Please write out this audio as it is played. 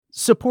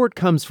Support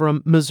comes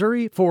from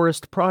Missouri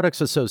Forest Products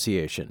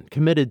Association,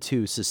 committed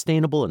to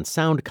sustainable and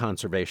sound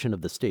conservation of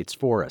the state's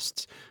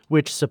forests,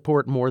 which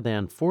support more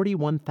than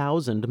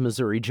 41,000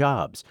 Missouri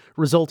jobs,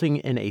 resulting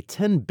in a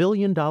 $10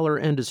 billion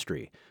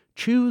industry.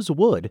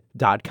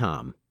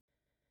 ChooseWood.com.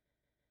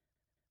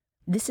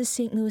 This is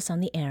St. Louis on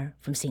the Air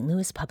from St.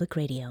 Louis Public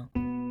Radio.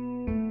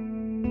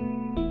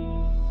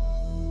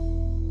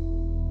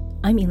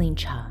 I'm Elaine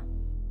Cha.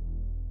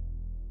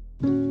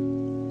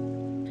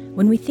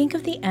 When we think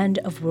of the end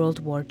of World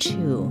War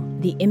II,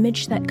 the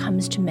image that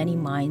comes to many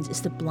minds is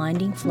the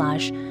blinding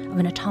flash of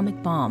an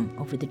atomic bomb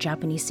over the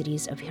Japanese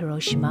cities of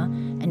Hiroshima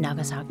and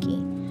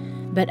Nagasaki.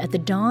 But at the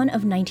dawn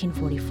of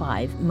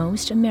 1945,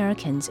 most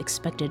Americans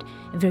expected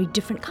a very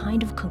different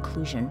kind of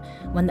conclusion,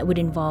 one that would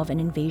involve an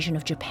invasion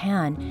of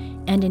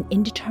Japan and an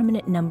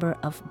indeterminate number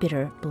of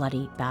bitter,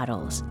 bloody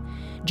battles.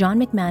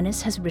 John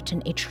McManus has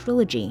written a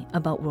trilogy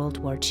about World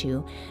War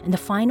II, and the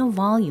final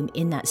volume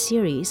in that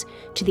series,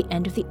 To the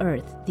End of the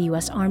Earth, the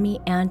U.S. Army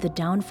and the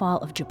Downfall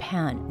of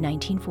Japan,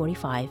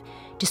 1945,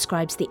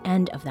 describes the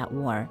end of that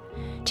war.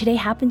 Today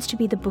happens to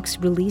be the book's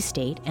release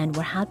date, and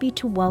we're happy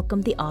to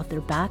welcome the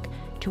author back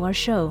to our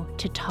show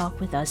to talk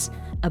with us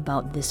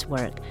about this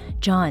work.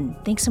 John,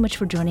 thanks so much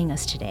for joining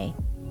us today.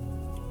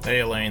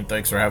 Hey Elaine,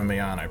 thanks for having me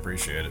on. I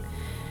appreciate it.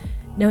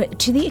 Now,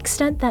 to the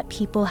extent that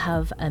people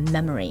have a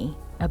memory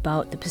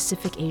about the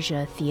Pacific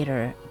Asia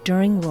theater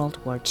during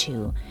World War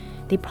II,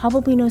 they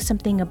probably know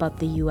something about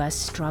the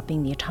U.S.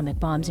 dropping the atomic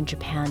bombs in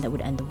Japan that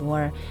would end the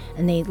war,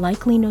 and they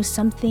likely know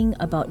something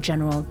about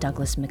General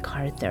Douglas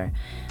MacArthur.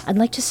 I'd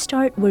like to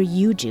start where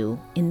you do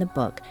in the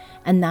book,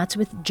 and that's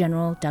with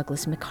General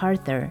Douglas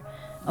MacArthur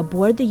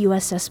aboard the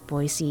USS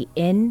Boise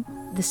in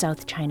the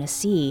South China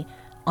Sea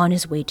on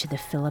his way to the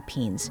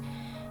Philippines.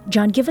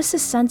 John, give us a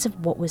sense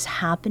of what was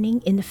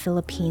happening in the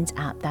Philippines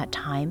at that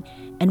time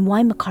and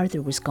why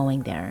MacArthur was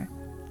going there.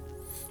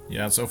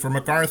 Yeah, so for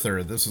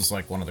MacArthur, this is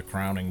like one of the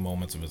crowning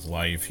moments of his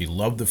life. He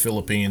loved the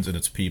Philippines and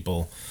its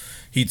people.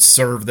 He'd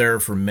served there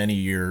for many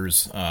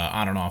years,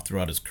 on and off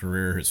throughout his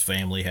career. His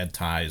family had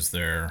ties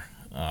there.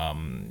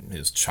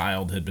 His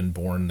child had been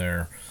born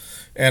there.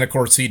 And, of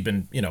course, he'd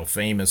been,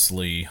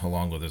 famously,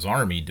 along with his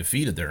army,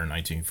 defeated there in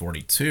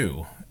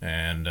 1942.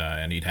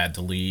 And he'd had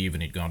to leave,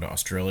 and he'd gone to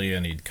Australia,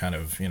 and he'd kind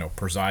of,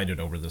 presided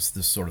over this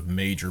sort of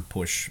major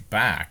push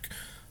back.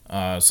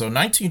 So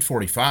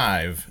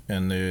 1945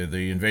 and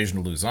the invasion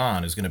of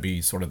Luzon is going to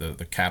be sort of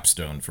the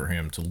capstone for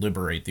him to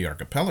liberate the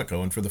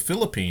archipelago. And for the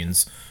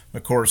Philippines,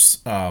 of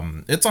course,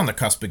 it's on the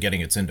cusp of getting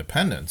its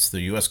independence.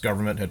 The U.S.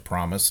 government had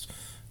promised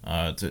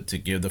to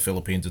give the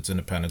Philippines its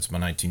independence by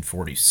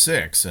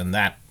 1946, and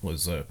that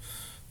was a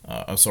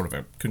sort of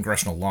a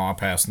congressional law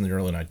passed in the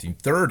early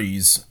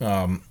 1930s.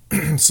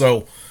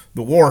 So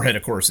the war had,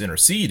 of course,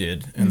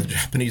 interceded, and the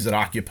Japanese had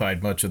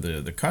occupied much of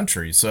the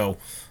country. So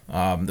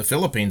the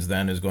Philippines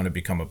then is going to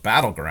become a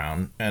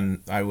battleground,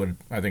 and I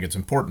think it's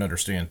important to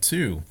understand,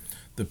 too,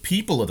 the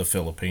people of the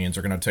Philippines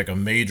are going to take a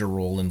major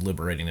role in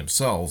liberating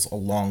themselves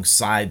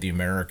alongside the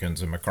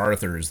Americans, and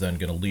MacArthur is then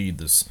going to lead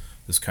this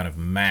kind of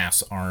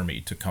mass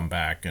army to come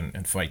back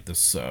and fight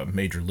this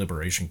major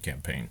liberation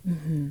campaign.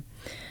 Mm-hmm.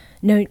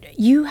 Now,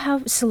 you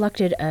have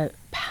selected a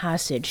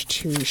passage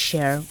to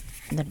share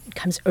that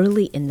comes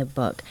early in the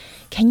book.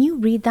 Can you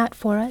read that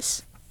for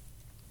us?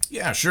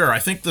 Yeah, sure. I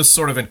think this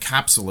sort of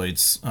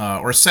encapsulates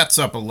or sets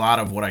up a lot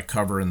of what I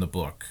cover in the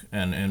book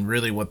and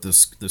really what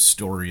this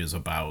story is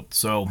about.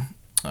 So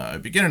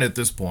beginning at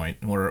this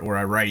point where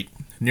I write,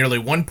 nearly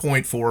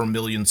 1.4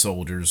 million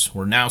soldiers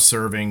were now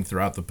serving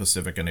throughout the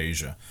Pacific and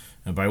Asia.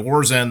 And by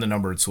war's end, the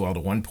number had swelled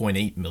to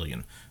 1.8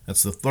 million.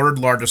 That's the third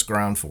largest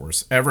ground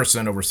force ever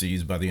sent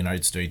overseas by the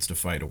United States to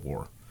fight a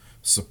war.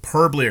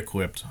 Superbly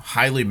equipped,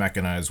 highly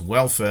mechanized,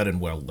 well-fed, and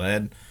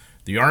well-led,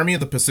 the Army of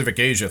the Pacific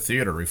Asia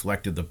Theater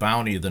reflected the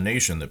bounty of the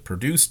nation that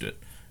produced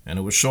it, and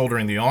it was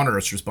shouldering the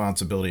onerous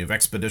responsibility of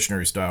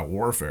expeditionary-style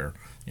warfare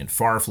in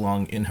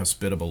far-flung,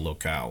 inhospitable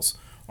locales.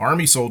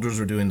 Army soldiers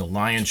were doing the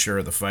lion's share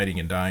of the fighting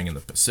and dying in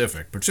the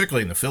Pacific,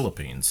 particularly in the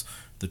Philippines,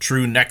 the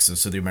true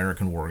nexus of the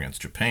American war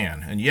against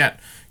Japan. And yet,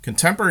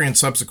 contemporary and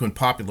subsequent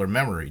popular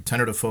memory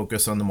tended to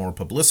focus on the more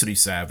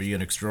publicity-savvy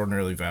and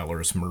extraordinarily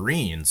valorous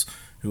Marines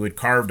who had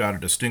carved out a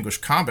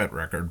distinguished combat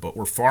record but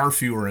were far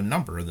fewer in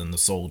number than the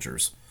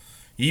soldiers.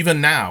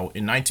 Even now,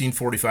 in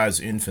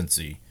 1945's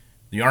infancy,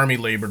 the Army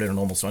labored in an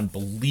almost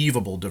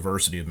unbelievable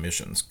diversity of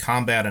missions,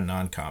 combat and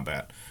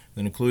non-combat,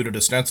 that included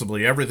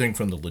ostensibly everything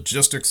from the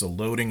logistics of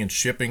loading and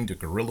shipping to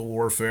guerrilla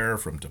warfare,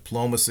 from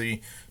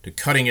diplomacy to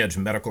cutting-edge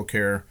medical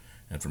care,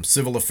 and from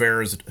civil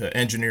affairs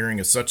engineering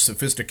of such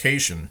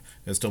sophistication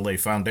as to lay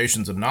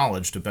foundations of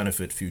knowledge to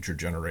benefit future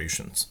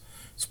generations.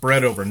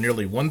 Spread over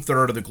nearly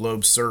one-third of the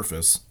globe's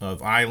surface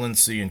of island,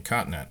 sea, and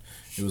continent,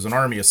 it was an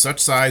army of such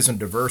size and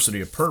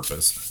diversity of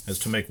purpose as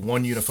to make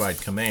one unified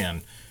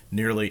command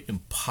nearly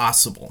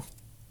impossible.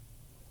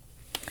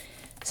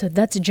 So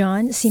that's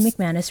John C.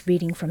 McManus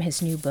reading from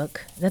his new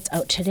book that's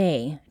out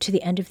today, To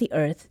the End of the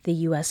Earth, the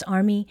U.S.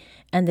 Army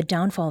and the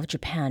Downfall of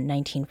Japan,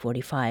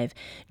 1945.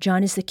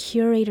 John is the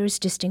curator's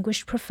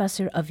distinguished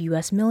professor of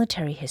U.S.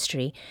 military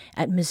history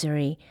at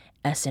Missouri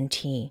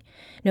S&T.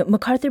 Now,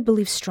 MacArthur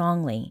believes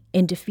strongly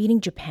in defeating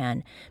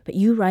Japan, but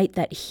you write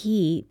that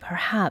he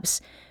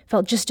perhaps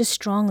felt just as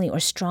strongly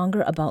or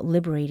stronger about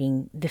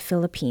liberating the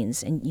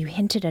Philippines, and you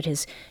hinted at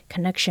his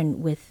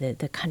connection with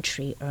the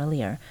country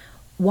earlier.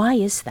 Why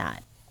is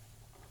that?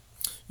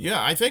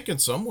 Yeah, I think in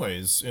some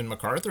ways, in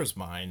MacArthur's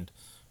mind,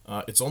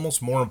 it's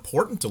almost more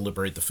important to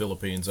liberate the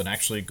Philippines than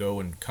actually go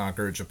and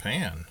conquer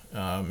Japan.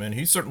 And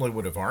he certainly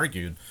would have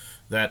argued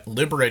that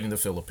liberating the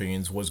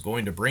Philippines was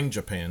going to bring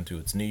Japan to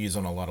its knees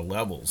on a lot of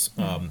levels.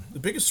 The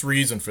biggest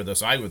reason for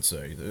this, I would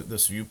say,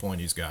 this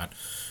viewpoint he's got,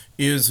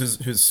 is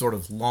his sort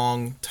of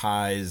long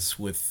ties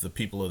with the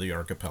people of the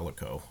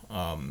archipelago.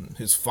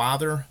 His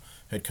father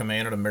had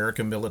commanded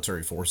American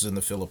military forces in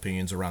the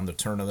Philippines around the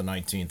turn of the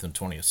 19th and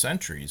 20th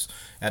centuries,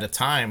 at a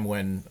time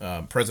when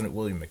President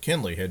William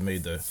McKinley had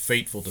made the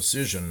fateful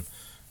decision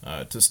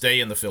to stay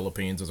in the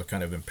Philippines as a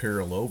kind of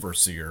imperial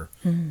overseer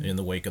in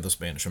the wake of the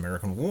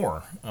Spanish-American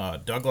War.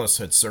 Douglas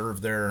had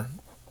served there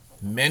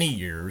many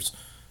years,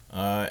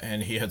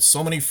 and he had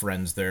so many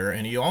friends there,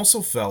 and he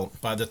also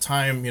felt, by the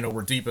time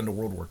we're deep into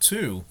World War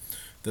II,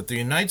 that the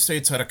United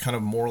States had a kind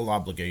of moral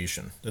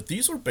obligation, that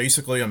these were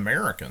basically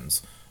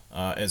Americans,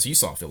 as he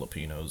saw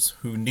Filipinos,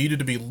 who needed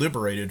to be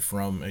liberated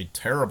from a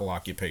terrible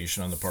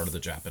occupation on the part of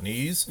the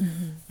Japanese,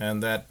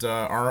 and that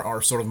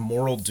our sort of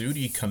moral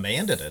duty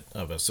commanded it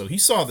of us. So he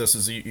saw this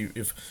as,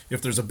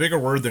 if there's a bigger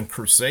word than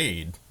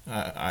crusade,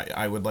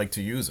 I would like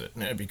to use it,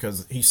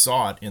 because he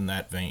saw it in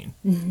that vein.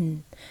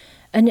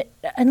 And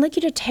I'd like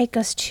you to take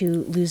us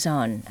to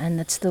Luzon, and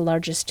that's the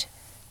largest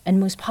and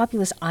most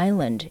populous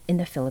island in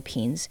the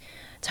Philippines.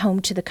 It's home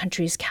to the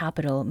country's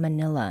capital,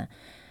 Manila.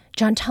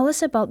 John, tell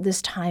us about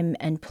this time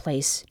and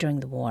place during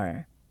the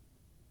war.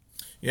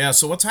 Yeah,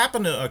 so what's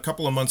happened a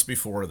couple of months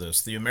before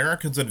this, the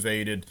Americans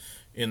invaded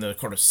in the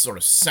sort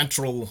of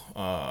central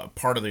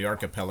part of the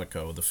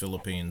archipelago, the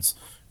Philippines,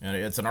 and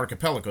it's an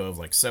archipelago of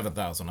like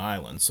 7,000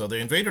 islands. So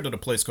they invaded at a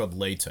place called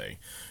Leyte,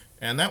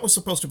 and that was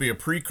supposed to be a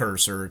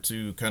precursor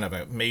to kind of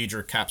a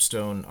major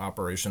capstone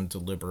operation to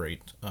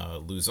liberate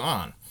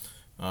Luzon.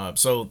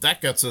 So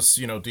that gets us,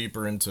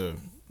 deeper into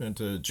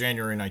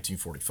January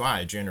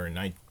 1945, January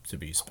 9th to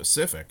be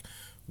specific,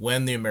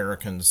 when the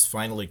Americans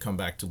finally come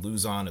back to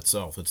Luzon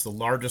itself. It's the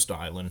largest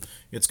island.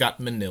 It's got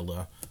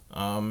Manila.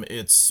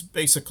 It's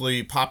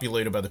basically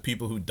populated by the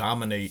people who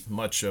dominate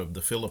much of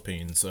the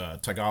Philippines,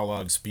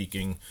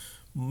 Tagalog-speaking,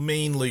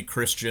 mainly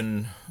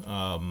Christian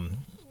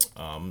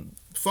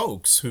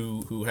folks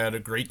who had a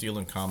great deal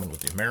in common with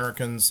the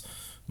Americans.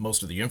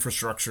 Most of the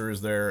infrastructure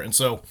is there. And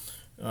so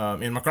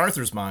in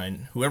MacArthur's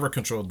mind, whoever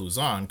controlled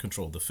Luzon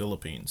controlled the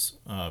Philippines.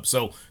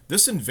 So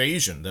this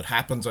invasion that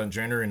happens on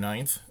January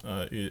 9th,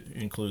 it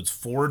includes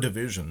 4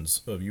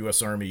 divisions of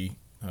U.S. Army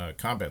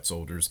combat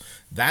soldiers.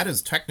 That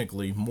is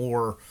technically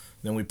more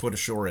than we put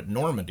ashore at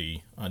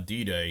Normandy on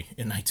D-Day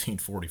in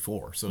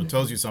 1944. So it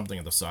tells you something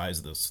of the size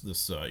of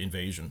this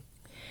invasion.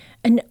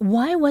 And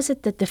why was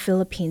it that the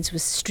Philippines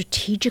was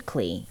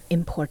strategically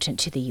important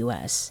to the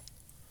U.S.?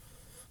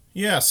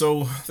 Yeah,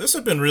 so this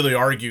had been really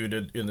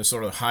argued in the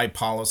sort of high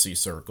policy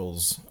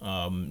circles,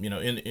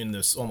 in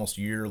this almost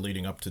year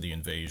leading up to the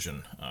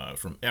invasion,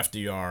 from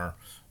FDR,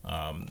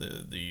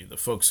 the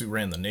folks who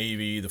ran the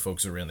Navy, the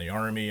folks who ran the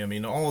Army. I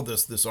mean, all of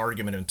this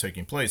argument had been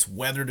taking place,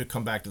 whether to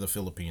come back to the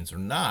Philippines or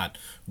not,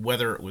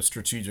 whether it was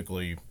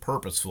strategically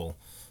purposeful,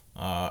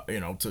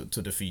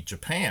 to defeat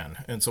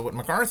Japan. And so what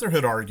MacArthur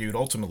had argued,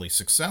 ultimately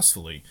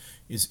successfully,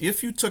 is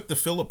if you took the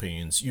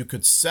Philippines, you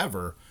could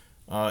sever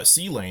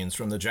sea lanes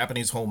from the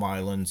Japanese home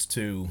islands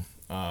to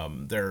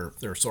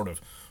their sort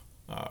of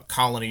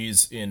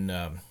colonies in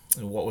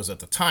what was at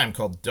the time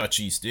called Dutch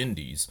East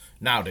Indies.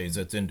 Nowadays,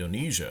 that's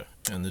Indonesia.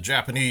 And the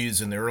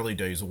Japanese, in the early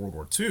days of World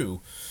War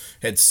II,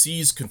 had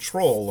seized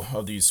control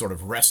of these sort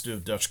of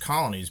restive Dutch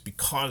colonies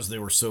because they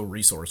were so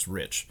resource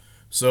rich.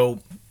 So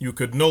you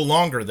could no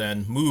longer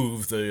then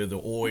move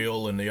the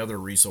oil and the other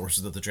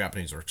resources that the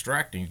Japanese are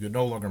extracting. You could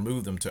no longer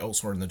move them to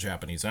elsewhere in the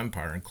Japanese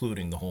Empire,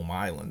 including the home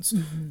islands,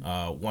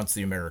 once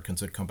the Americans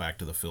had come back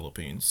to the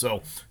Philippines.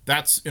 So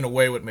that's, in a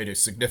way, what made it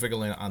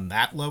significant on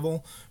that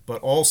level.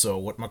 But also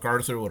what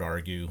MacArthur would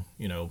argue,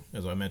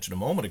 as I mentioned a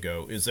moment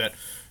ago, is that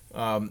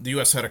the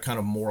U.S. had a kind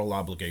of moral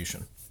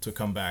obligation to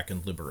come back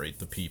and liberate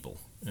the people.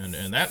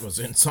 And that was,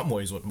 in some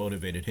ways, what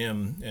motivated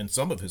him and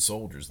some of his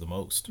soldiers the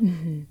most.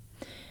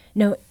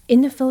 Now,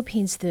 in the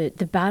Philippines,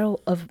 the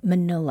Battle of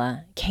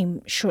Manila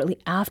came shortly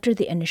after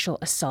the initial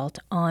assault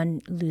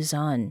on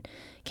Luzon.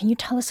 Can you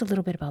tell us a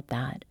little bit about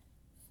that?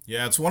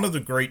 Yeah, it's one of the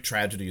great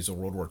tragedies of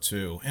World War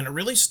II, and it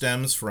really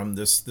stems from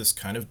this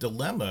kind of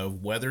dilemma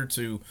of whether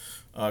to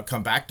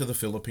come back to the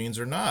Philippines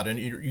or not. And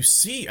you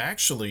see,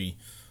 actually,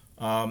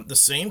 the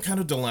same kind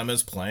of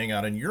dilemmas playing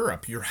out in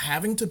Europe. You're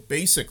having to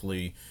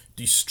basically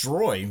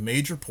destroy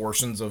major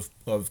portions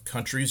of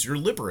countries you're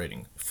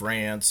liberating.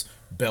 France,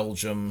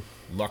 Belgium,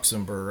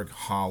 Luxembourg,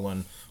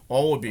 Holland,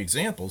 all would be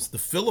examples. The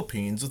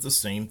Philippines is the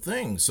same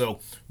thing.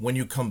 So when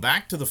you come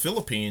back to the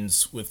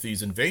Philippines with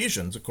these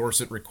invasions, of course,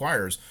 it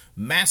requires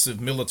massive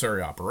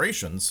military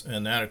operations,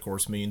 and that, of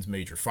course, means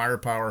major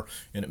firepower,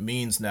 and it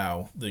means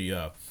now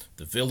the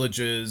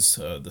villages,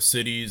 the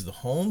cities, the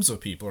homes of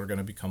people are going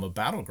to become a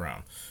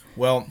battleground.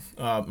 Well,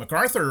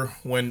 MacArthur,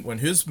 when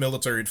his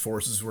military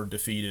forces were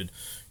defeated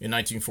in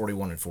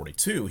 1941 and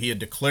 42, he had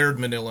declared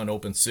Manila an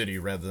open city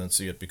rather than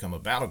see it become a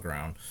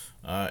battleground.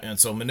 And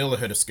so Manila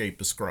had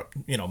escaped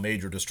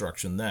major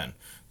destruction then.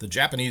 The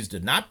Japanese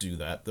did not do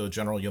that, though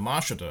General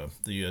Yamashita,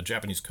 the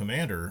Japanese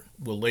commander,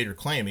 will later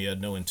claim he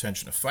had no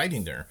intention of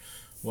fighting there.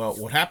 Well,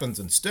 what happens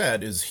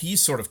instead is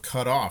he's sort of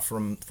cut off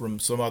from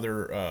some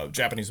other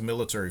Japanese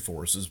military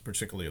forces,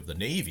 particularly of the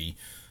Navy,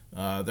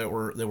 that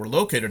were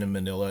located in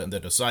Manila and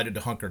that decided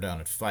to hunker down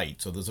and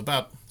fight. So there's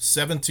about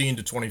 17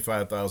 to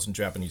 25,000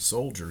 Japanese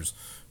soldiers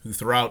who,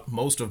 throughout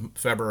most of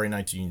February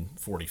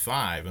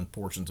 1945 and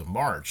portions of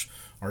March,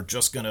 are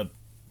just going to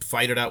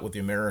fight it out with the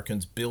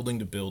Americans, building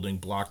to building,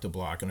 block to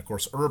block. And of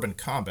course, urban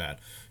combat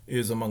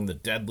is among the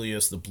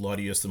deadliest, the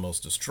bloodiest, the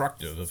most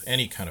destructive of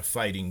any kind of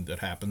fighting that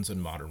happens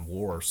in modern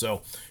war.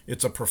 So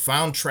it's a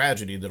profound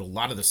tragedy that a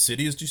lot of the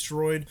city is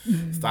destroyed.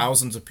 Mm-hmm.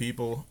 Thousands of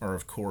people are,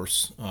 of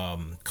course,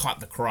 caught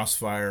in the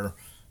crossfire,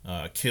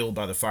 killed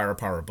by the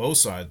firepower of both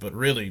sides. But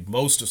really,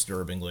 most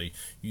disturbingly,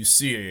 you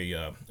see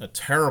a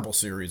terrible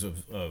series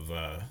of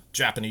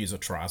Japanese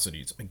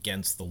atrocities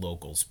against the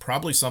locals.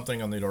 Probably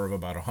something on the order of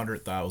about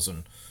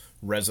 100,000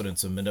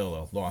 residents of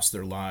Manila lost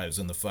their lives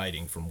in the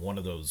fighting from one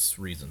of those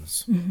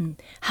reasons. Mm-hmm.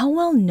 How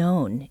well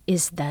known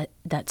is that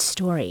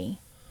story?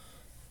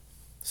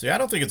 See, I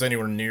don't think it's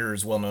anywhere near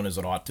as well known as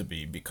it ought to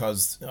be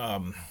because,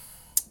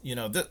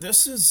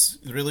 this is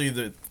really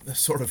the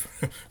sort of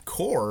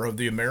core of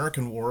the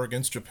American war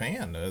against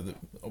Japan.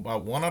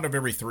 About 1 out of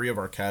every 3 of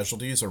our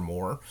casualties or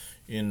more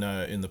in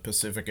the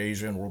Pacific,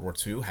 Asia, and World War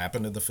II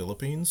happened in the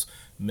Philippines.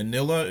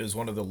 Manila is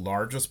one of the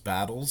largest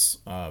battles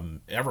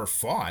ever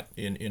fought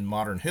in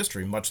modern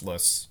history, much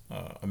less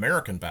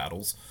American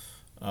battles.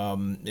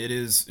 It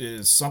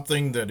is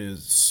something that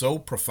is so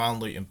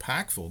profoundly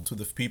impactful to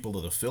the people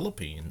of the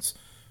Philippines,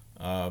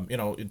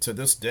 to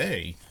this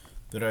day,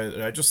 that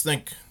I just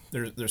think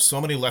there's so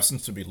many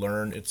lessons to be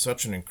learned. It's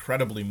such an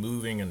incredibly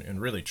moving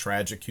and really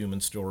tragic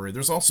human story.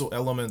 There's also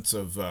elements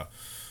of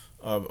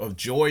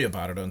joy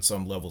about it on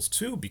some levels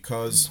too,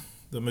 because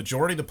the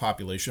majority of the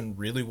population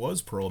really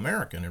was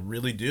pro-American and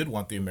really did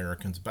want the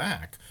Americans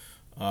back.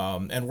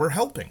 And we're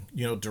helping,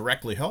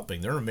 directly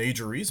helping. They're a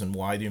major reason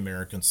why the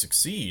Americans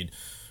succeed.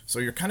 So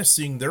you're kind of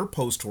seeing their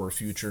post-war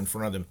future in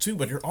front of them too,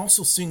 but you're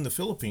also seeing the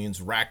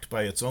Philippines racked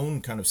by its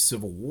own kind of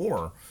civil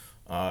war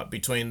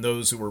between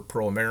those who were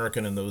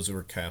pro-American and those who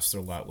were cast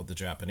their lot with the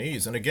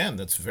Japanese. And again,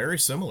 that's very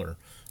similar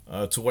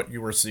to what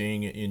you were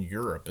seeing in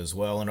Europe as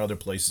well and other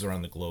places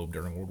around the globe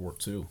during World War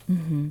II.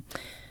 Mm-hmm.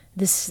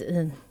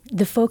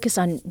 The focus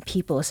on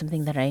people is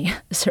something that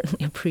I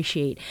certainly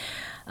appreciate.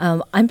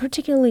 I'm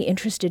particularly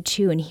interested,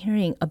 too, in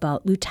hearing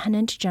about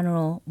Lieutenant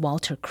General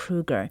Walter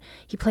Kruger.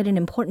 He played an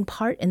important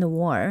part in the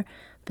war,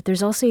 but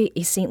there's also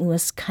a St.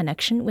 Louis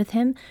connection with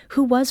him.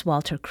 Who was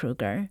Walter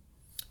Kruger?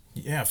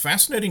 Yeah,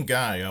 fascinating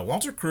guy.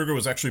 Walter Kruger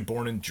was actually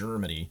born in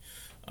Germany,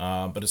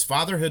 but his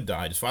father had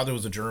died. His father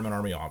was a German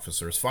army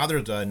officer. His father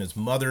had died, and his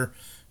mother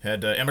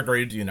had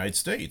emigrated to the United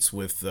States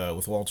with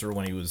Walter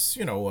when he was,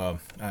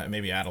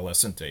 maybe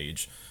adolescent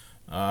age.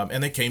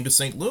 And they came to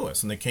St.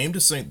 Louis. And they came to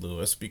St.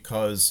 Louis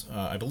because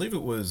I believe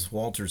it was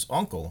Walter's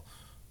uncle,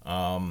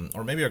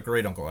 or maybe a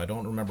great uncle, I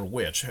don't remember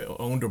which,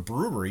 owned a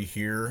brewery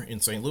here in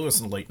St. Louis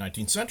in the late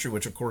 19th century,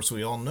 which of course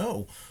we all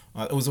know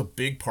it was a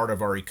big part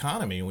of our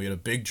economy. We had a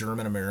big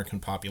German-American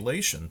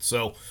population.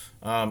 So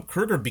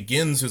Kruger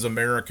begins his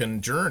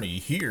American journey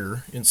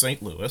here in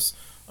St. Louis.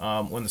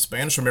 When the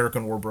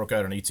Spanish-American War broke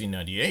out in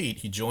 1898,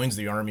 he joins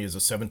the Army as a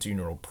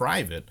 17-year-old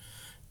private,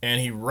 and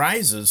he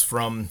rises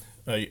from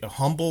a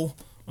humble,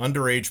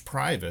 underage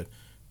private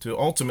to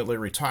ultimately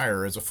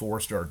retire as a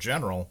 4-star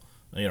general,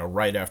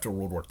 right after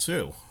World War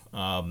II.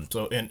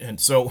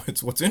 So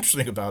it's what's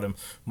interesting about him,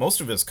 most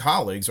of his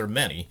colleagues, or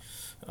many,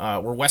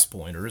 were West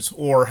Pointers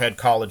or had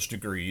college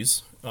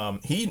degrees.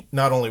 He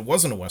not only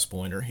wasn't a West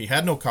Pointer, he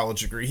had no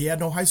college degree, he had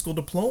no high school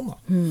diploma.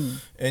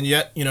 And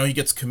yet, he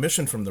gets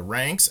commissioned from the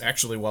ranks,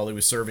 actually, while he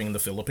was serving in the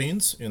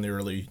Philippines in the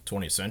early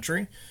 20th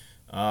century.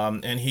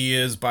 And he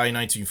is, by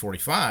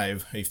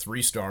 1945, a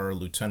 3-star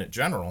lieutenant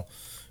general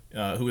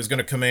who is going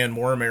to command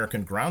more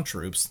American ground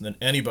troops than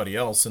anybody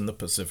else in the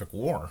Pacific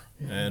War.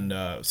 And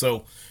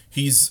so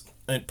he's,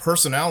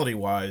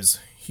 personality-wise,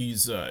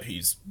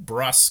 he's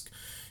brusque.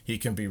 He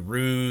can be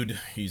rude.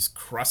 He's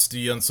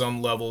crusty on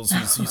some levels.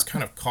 He's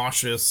kind of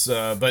cautious,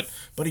 but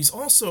he's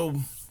also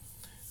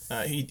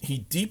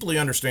he deeply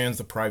understands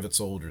the private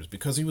soldiers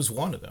because he was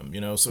one of them.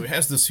 So he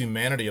has this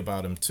humanity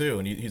about him too,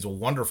 and he's a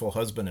wonderful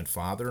husband and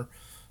father.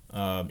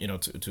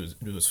 to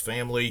his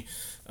family.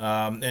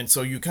 And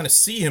so you kind of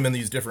see him in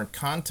these different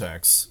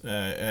contexts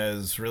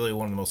as really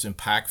one of the most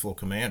impactful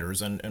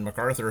commanders. And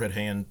MacArthur had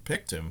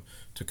handpicked him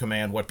to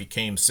command what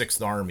became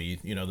 6th Army,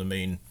 the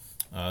main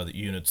the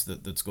units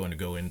that's going to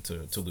go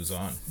into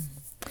Luzon.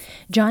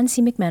 John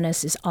C.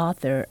 McManus is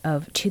author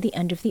of To the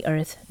End of the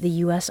Earth, the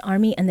U.S.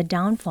 Army and the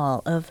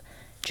Downfall of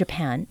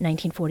Japan,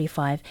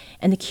 1945,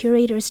 and the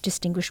curator's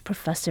distinguished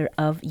professor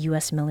of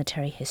U.S.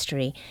 military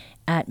history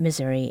at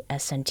Missouri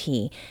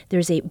S&T.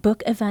 There's a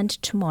book event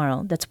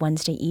tomorrow, that's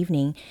Wednesday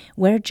evening,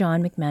 where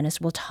John McManus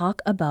will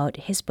talk about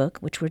his book,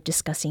 which we're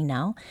discussing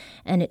now,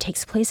 and it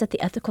takes place at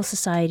the Ethical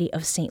Society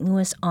of St.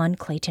 Louis on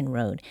Clayton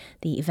Road.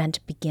 The event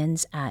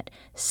begins at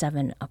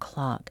 7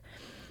 o'clock.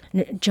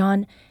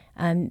 John,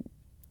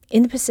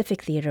 in the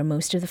Pacific Theater,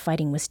 most of the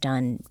fighting was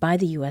done by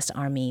the U.S.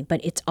 Army,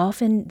 but it's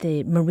often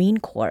the Marine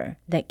Corps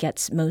that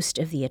gets most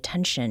of the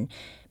attention,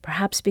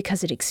 perhaps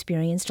because it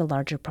experienced a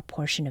larger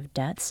proportion of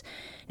deaths.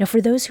 Now,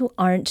 for those who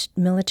aren't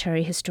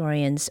military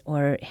historians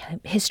or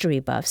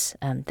history buffs,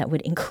 that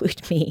would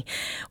include me,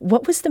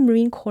 what was the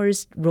Marine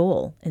Corps'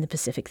 role in the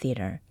Pacific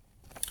Theater?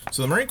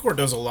 So the Marine Corps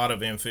does a lot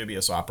of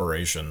amphibious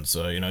operations,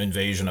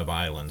 invasion of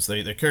islands.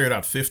 They carried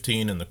out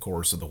 15 in the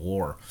course of the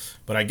war.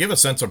 But I give a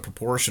sense of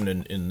proportion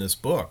in this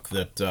book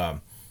that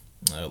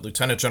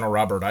Lieutenant General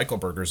Robert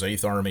Eichelberger's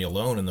 8th Army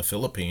alone in the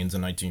Philippines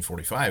in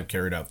 1945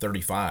 carried out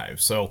 35.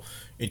 So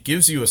it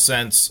gives you a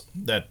sense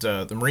that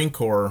the Marine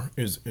Corps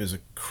is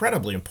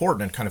incredibly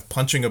important and kind of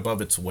punching above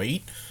its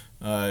weight,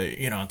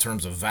 in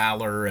terms of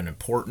valor and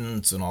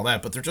importance and all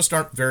that. But there just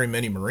aren't very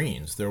many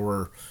Marines. There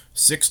were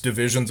 6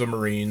 divisions of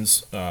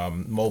Marines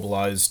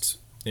mobilized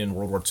in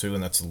World War II,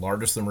 and that's the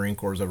largest the Marine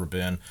Corps has ever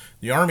been.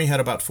 The Army had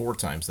about 4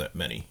 times that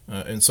many.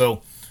 And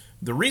so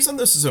the reason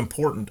this is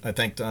important, I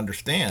think, to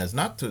understand is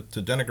not to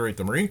denigrate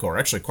the Marine Corps.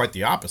 Actually, quite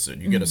the opposite.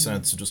 You get a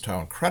sense of just how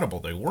incredible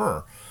they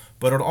were.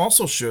 But it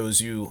also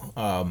shows you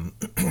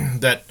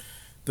that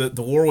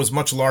the war was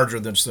much larger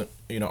than just,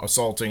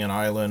 assaulting an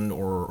island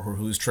or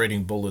who's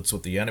trading bullets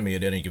with the enemy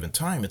at any given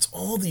time. It's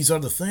all these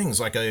other things,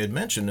 like I had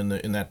mentioned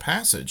in that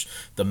passage: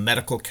 the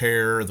medical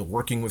care, the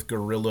working with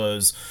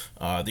guerrillas,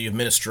 the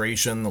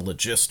administration, the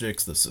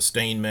logistics, the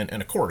sustainment,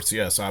 and of course,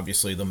 yes,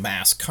 obviously the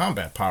mass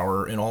combat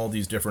power in all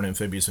these different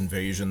amphibious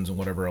invasions and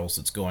whatever else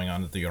that's going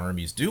on that the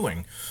Army's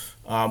doing.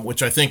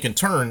 Which I think in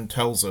turn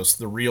tells us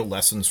the real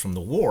lessons from the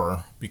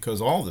war,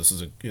 because all this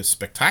is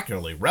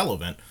spectacularly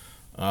relevant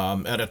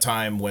at a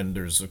time when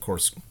there's, of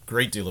course, a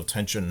great deal of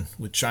tension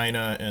with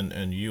China,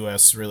 and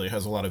U.S. really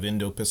has a lot of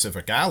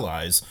Indo-Pacific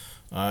allies,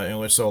 in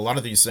which so a lot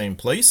of these same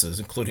places,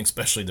 including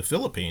especially the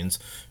Philippines,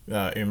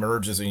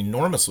 emerge as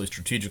enormously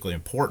strategically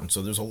important.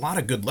 So there's a lot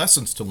of good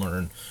lessons to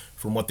learn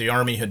from what the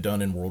Army had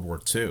done in World War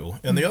II.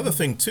 And the other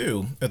thing,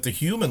 too, at the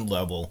human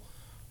level,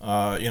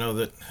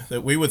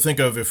 that we would think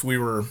of if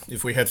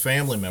we had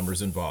family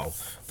members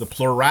involved. The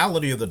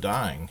plurality of the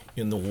dying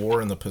in the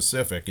war in the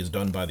Pacific is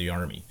done by the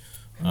Army.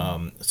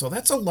 So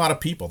that's a lot of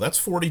people. That's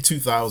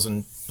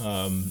 42,000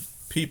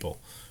 people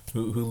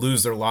who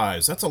lose their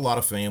lives. That's a lot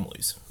of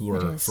families who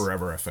are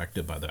forever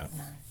affected by that.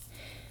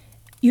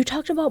 You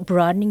talked about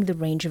broadening the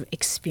range of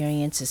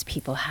experiences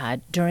people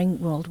had during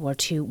World War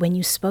II when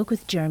you spoke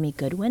with Jeremy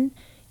Goodwin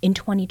in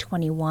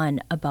 2021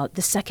 about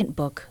the second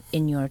book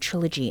in your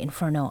trilogy,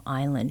 Inferno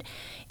Island.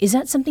 Is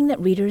that something that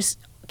readers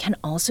can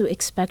also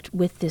expect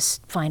with this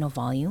final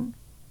volume?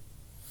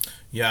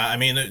 Yeah, I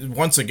mean,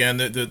 once again,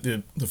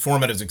 the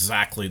format is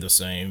exactly the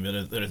same.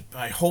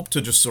 I hope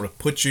to just sort of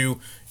put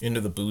you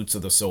into the boots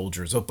of the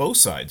soldiers, of both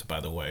sides, by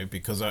the way,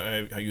 because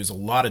I use a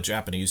lot of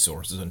Japanese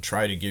sources and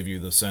try to give you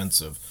the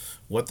sense of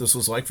what this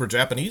was like for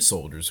Japanese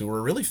soldiers who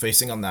were really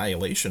facing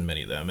annihilation,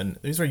 many of them. And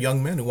these are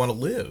young men who want to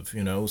live,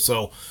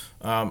 So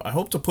I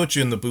hope to put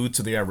you in the boots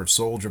of the average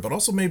soldier, but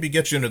also maybe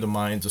get you into the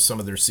minds of some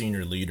of their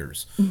senior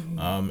leaders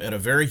at a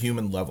very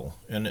human level.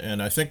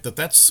 And I think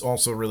that's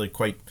also really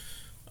quite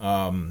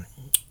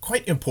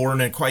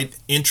important and quite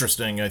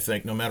interesting, I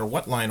think, no matter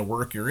what line of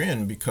work you're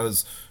in,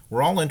 because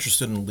we're all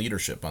interested in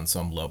leadership on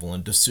some level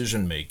and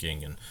decision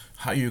making and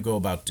how you go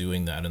about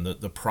doing that and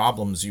the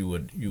problems you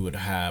would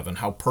have and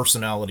how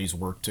personalities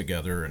work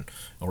together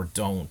or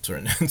don't.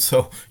 And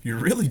so you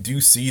really do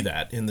see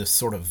that in this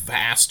sort of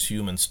vast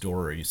human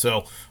story.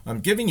 So I'm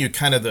giving you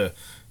kind of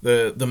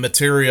the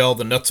material,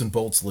 the nuts and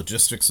bolts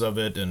logistics of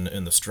it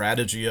and the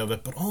strategy of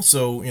it, but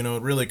also, it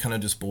really kind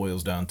of just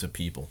boils down to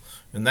people.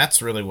 And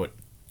that's really what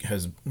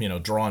has,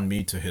 drawn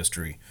me to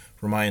history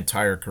for my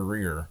entire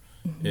career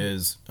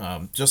is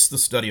just the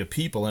study of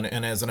people.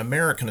 And as an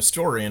American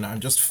historian, I'm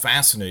just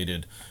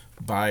fascinated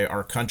by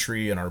our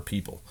country and our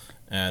people.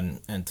 And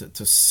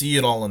to see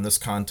it all in this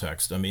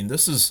context, I mean,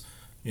 this is,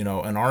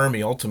 an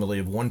army ultimately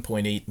of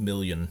 1.8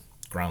 million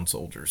ground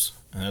soldiers.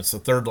 And that's the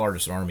third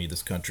largest army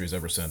this country has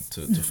ever sent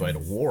to fight a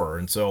war.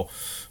 And so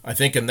I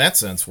think in that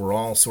sense, we're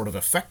all sort of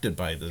affected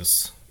by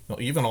this,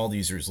 even all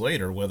these years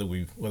later, whether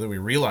we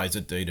realize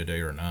it day to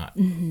day or not.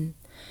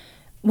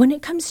 When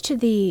it comes to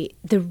the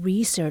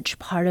research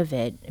part of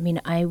it, I mean,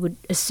 I would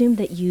assume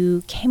that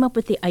you came up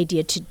with the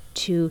idea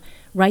to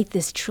write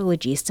this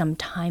trilogy some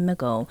time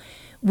ago.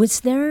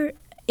 Was there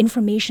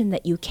information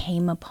that you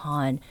came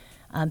upon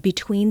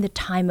between the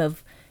time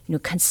of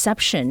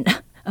conception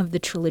of the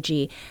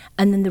trilogy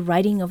and then the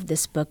writing of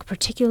this book,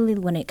 particularly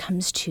when it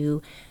comes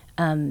to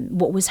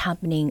what was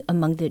happening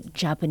among the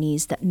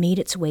Japanese that made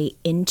its way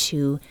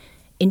into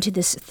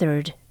this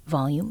third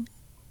volume?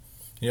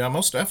 Yeah,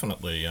 most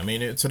definitely. I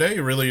mean, today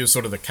really is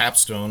sort of the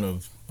capstone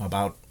of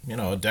about,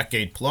 a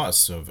decade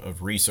plus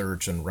of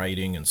research and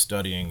writing and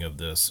studying of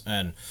this.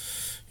 And,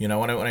 when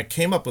I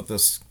came up with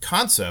this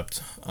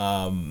concept,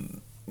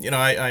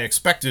 I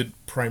expected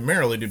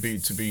primarily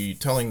to be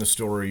telling the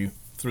story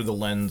through the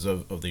lens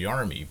of the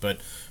Army,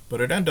 but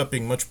it ended up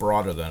being much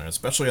broader than it,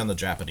 especially on the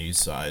Japanese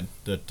side.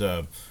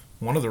 That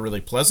one of the really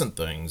pleasant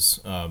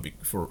things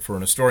for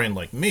an historian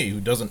like me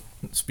who doesn't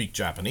speak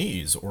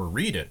Japanese or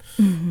read it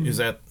is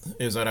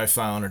that I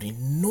found an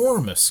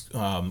enormous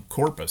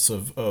corpus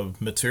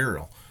of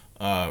material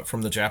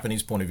from the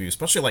Japanese point of view,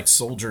 especially like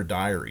soldier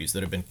diaries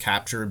that have been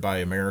captured by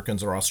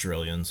Americans or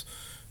Australians,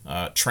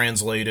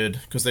 translated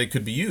because they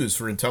could be used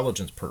for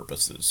intelligence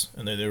purposes,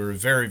 and they were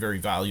very, very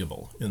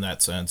valuable in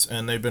that sense,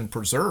 and they've been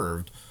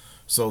preserved.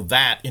 So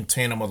that, in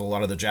tandem with a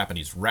lot of the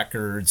Japanese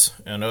records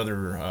and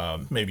other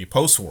maybe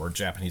post-war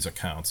Japanese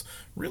accounts,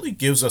 really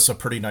gives us a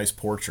pretty nice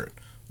portrait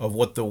of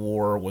what the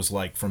war was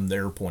like from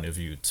their point of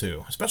view,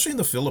 too, especially in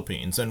the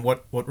Philippines. And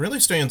what really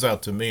stands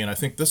out to me, and I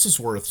think this is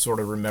worth sort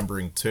of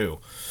remembering, too,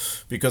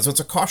 because it's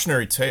a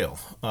cautionary tale.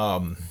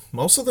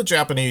 Most of the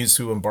Japanese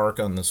who embark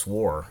on this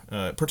war,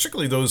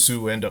 particularly those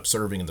who end up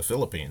serving in the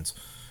Philippines,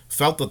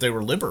 felt that they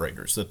were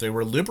liberators, that they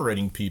were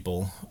liberating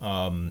people,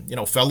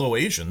 fellow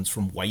Asians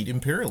from white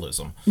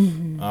imperialism.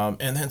 And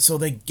then so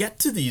they get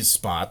to these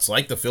spots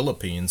like the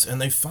Philippines and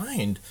they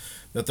find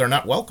that they're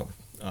not welcome,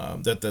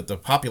 that the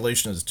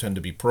populations tend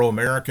to be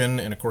pro-American.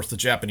 And of course, the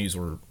Japanese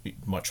were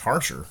much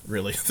harsher,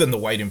 really, than the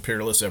white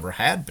imperialists ever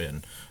had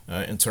been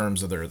in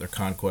terms of their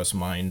conquest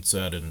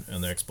mindset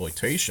and the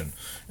exploitation.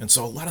 And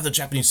so a lot of the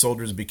Japanese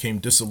soldiers became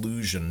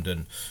disillusioned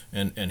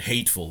and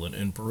hateful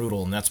and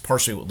brutal. And that's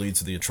partially what leads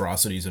to the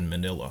atrocities in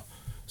Manila.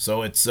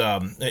 So it's,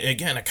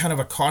 again, a kind of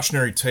a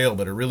cautionary tale,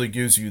 but it really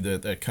gives you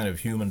that kind of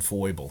human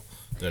foible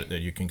that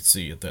you can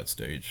see at that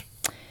stage.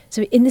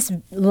 So in this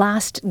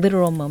last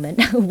literal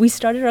moment, we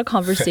started our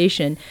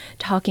conversation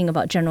talking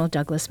about General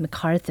Douglas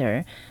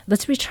MacArthur.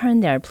 Let's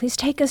return there. Please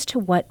take us to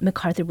what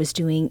MacArthur was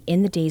doing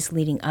in the days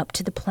leading up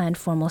to the planned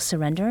formal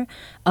surrender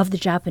of the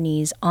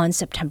Japanese on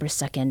September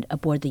 2nd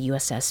aboard the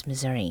USS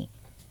Missouri.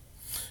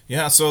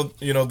 Yeah, so,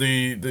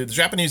 the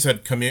Japanese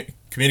had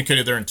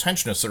communicated their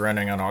intention of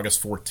surrendering on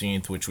August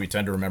 14th, which we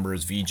tend to remember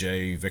as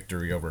VJ,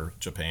 Victory Over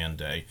Japan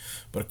Day.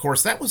 But of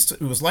course, it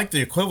was like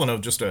the equivalent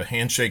of just a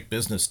handshake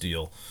business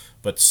deal,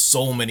 but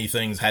so many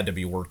things had to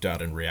be worked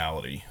out in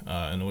reality.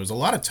 And there was a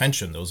lot of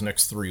tension those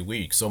next 3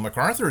 weeks. So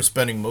MacArthur is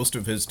spending most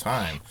of his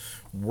time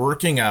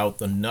working out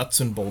the nuts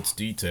and bolts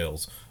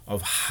details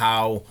of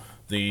how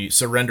the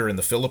surrender in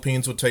the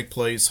Philippines would take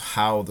place,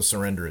 how the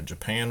surrender in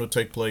Japan would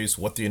take place,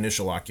 what the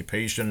initial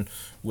occupation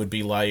would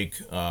be like,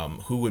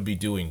 who would be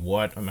doing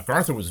what. And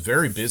MacArthur was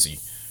very busy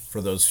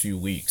for those few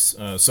weeks.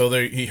 So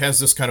he has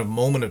this kind of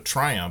moment of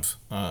triumph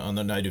on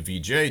the night of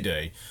VJ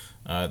Day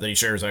that he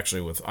shares actually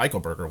with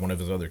Eichelberger, one of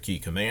his other key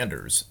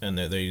commanders. And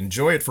they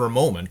enjoy it for a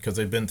moment because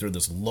they've been through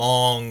this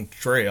long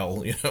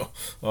trail,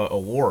 a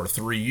war,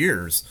 3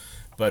 years.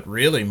 But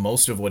really,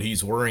 most of what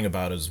he's worrying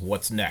about is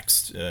what's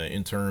next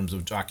in terms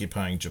of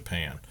occupying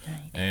Japan,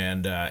 right.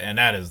 And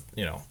that is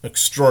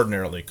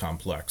extraordinarily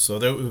complex. So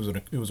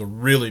it was a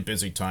really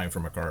busy time for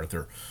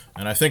MacArthur,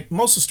 and I think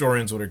most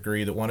historians would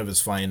agree that one of his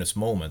finest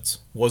moments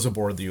was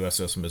aboard the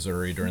USS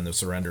Missouri during the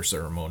surrender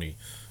ceremony,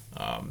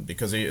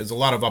 because there's a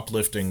lot of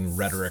uplifting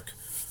rhetoric,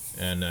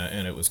 and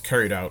it was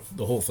carried out,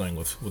 the whole thing,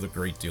 with a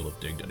great deal of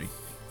dignity.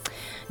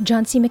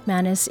 John C.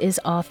 McManus is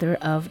author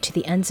of To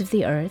the End of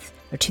the Earth,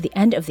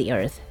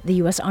 The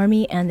U.S.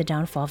 Army and the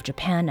Downfall of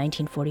Japan,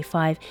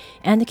 1945,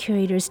 and the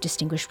Curator's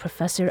Distinguished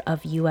Professor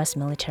of U.S.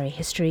 Military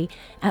History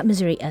at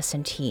Missouri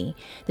S&T.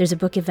 There's a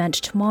book event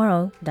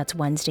tomorrow, that's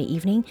Wednesday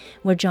evening,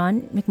 where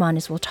John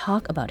McManus will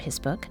talk about his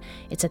book.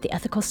 It's at the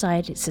Ethical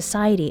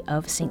Society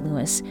of St.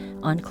 Louis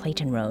on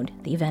Clayton Road.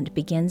 The event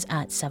begins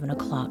at 7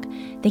 o'clock.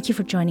 Thank you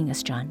for joining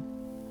us, John.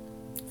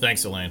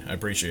 Thanks, Elaine. I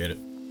appreciate it.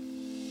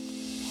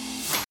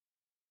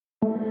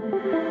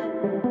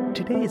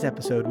 Today's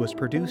episode was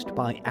produced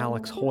by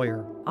Alex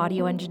Hoyer.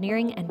 Audio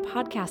engineering and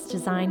podcast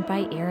design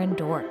by Aaron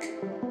Dork.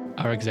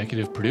 Our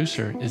executive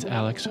producer is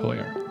Alex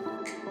Hoyer.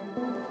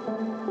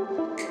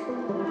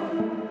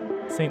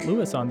 St.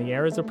 Louis on the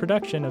Air is a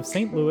production of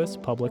St. Louis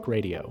Public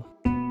Radio.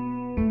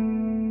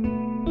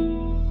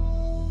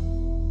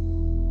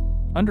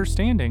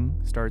 Understanding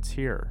starts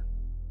here.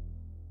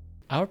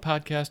 Our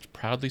podcast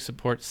proudly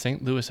supports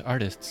St. Louis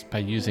artists by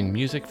using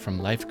music from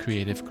Life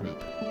Creative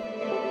Group.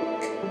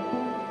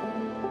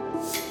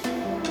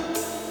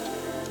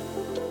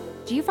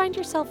 Do you find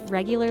yourself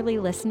regularly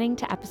listening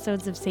to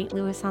episodes of St.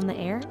 Louis on the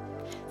Air?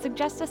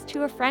 Suggest us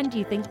to a friend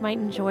you think might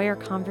enjoy our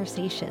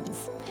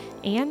conversations.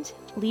 And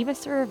leave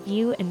us a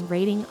review and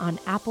rating on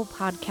Apple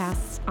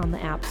Podcasts on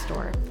the App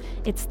Store.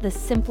 It's the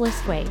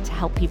simplest way to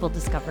help people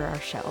discover our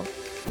show.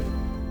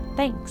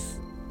 Thanks.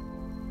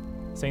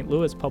 St.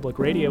 Louis Public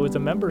Radio is a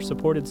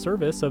member-supported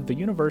service of the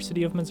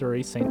University of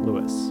Missouri St.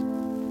 Louis.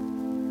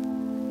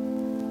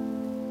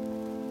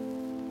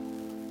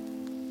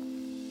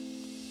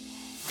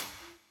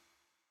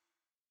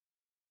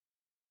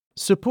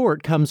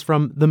 Support comes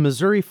from the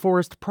Missouri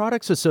Forest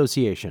Products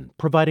Association,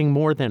 providing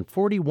more than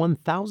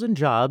 41,000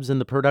 jobs in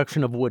the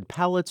production of wood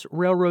pallets,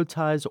 railroad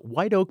ties,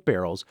 white oak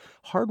barrels,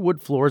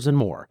 hardwood floors, and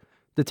more.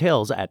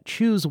 Details at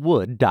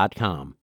choosewood.com.